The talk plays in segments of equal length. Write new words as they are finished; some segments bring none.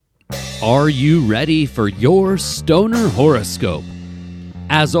Are you ready for your Stoner Horoscope?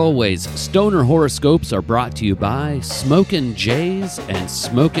 As always, Stoner Horoscopes are brought to you by Smokin' Jays and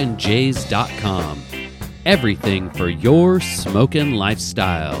SmokinJays.com. Everything for your smokin'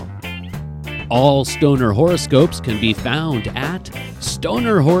 lifestyle. All Stoner Horoscopes can be found at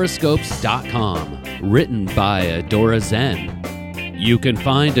StonerHoroscopes.com, written by Adora Zen. You can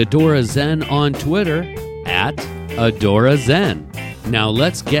find Adora Zen on Twitter at Adora Zen. Now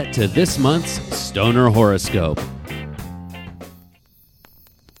let's get to this month's Stoner Horoscope.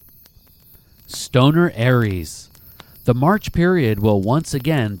 Stoner Aries. The March period will once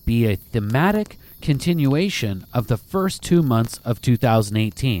again be a thematic continuation of the first 2 months of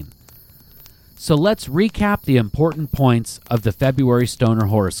 2018. So let's recap the important points of the February Stoner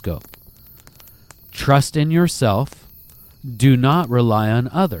Horoscope. Trust in yourself. Do not rely on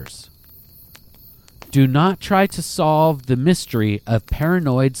others. Do not try to solve the mystery of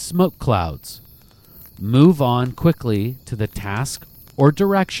paranoid smoke clouds. Move on quickly to the task or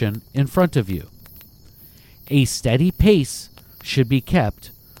direction in front of you. A steady pace should be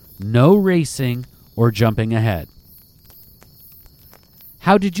kept, no racing or jumping ahead.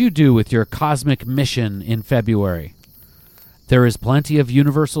 How did you do with your cosmic mission in February? There is plenty of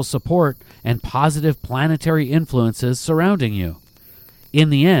universal support and positive planetary influences surrounding you. In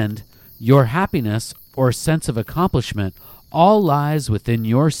the end, your happiness or sense of accomplishment all lies within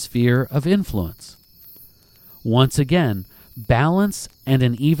your sphere of influence. Once again, balance and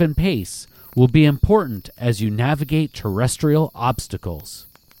an even pace will be important as you navigate terrestrial obstacles.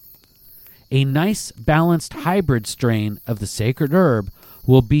 A nice balanced hybrid strain of the sacred herb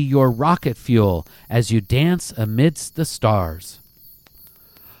will be your rocket fuel as you dance amidst the stars.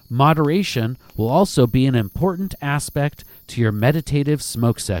 Moderation will also be an important aspect to your meditative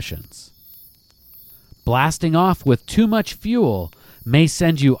smoke sessions. Blasting off with too much fuel may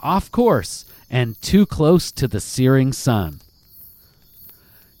send you off course and too close to the searing sun.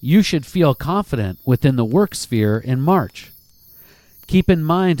 You should feel confident within the work sphere in March. Keep in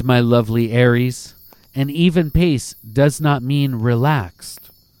mind, my lovely Aries, an even pace does not mean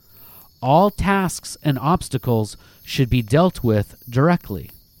relaxed. All tasks and obstacles should be dealt with directly.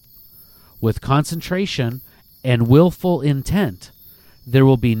 With concentration and willful intent, there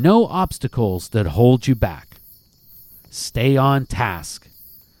will be no obstacles that hold you back. Stay on task.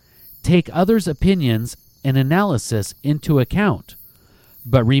 Take others' opinions and analysis into account,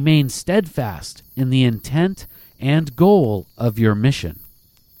 but remain steadfast in the intent and goal of your mission.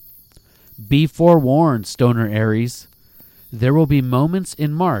 Be forewarned, Stoner Aries. There will be moments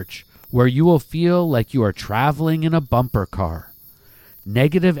in March where you will feel like you are traveling in a bumper car.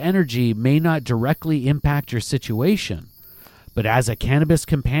 Negative energy may not directly impact your situation, but as a cannabis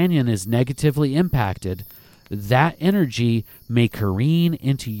companion is negatively impacted, that energy may careen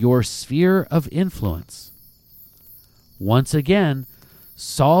into your sphere of influence. Once again,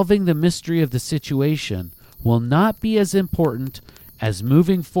 solving the mystery of the situation will not be as important as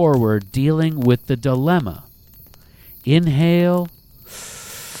moving forward dealing with the dilemma. Inhale,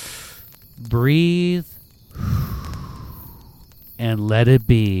 breathe, and let it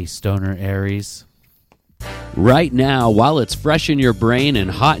be, Stoner Aries. Right now, while it's fresh in your brain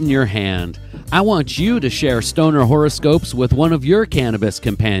and hot in your hand, I want you to share Stoner Horoscopes with one of your cannabis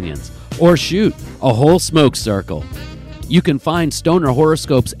companions, or shoot, a whole smoke circle. You can find Stoner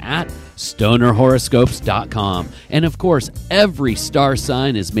Horoscopes at StonerHoroscopes.com. And of course, every star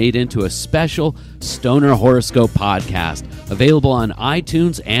sign is made into a special Stoner Horoscope podcast, available on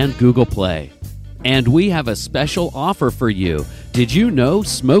iTunes and Google Play. And we have a special offer for you. Did you know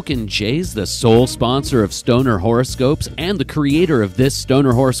Smokin' Jays, the sole sponsor of Stoner Horoscopes and the creator of this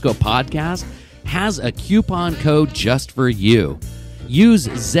Stoner Horoscope podcast, has a coupon code just for you? Use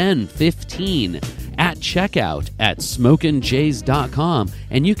ZEN15 at checkout at SmokinJays.com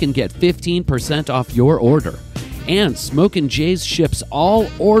and you can get 15% off your order. And Smokin' Jays ships all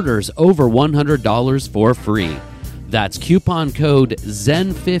orders over $100 for free. That's coupon code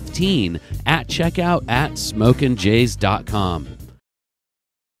ZEN15 at checkout at SmokinJays.com.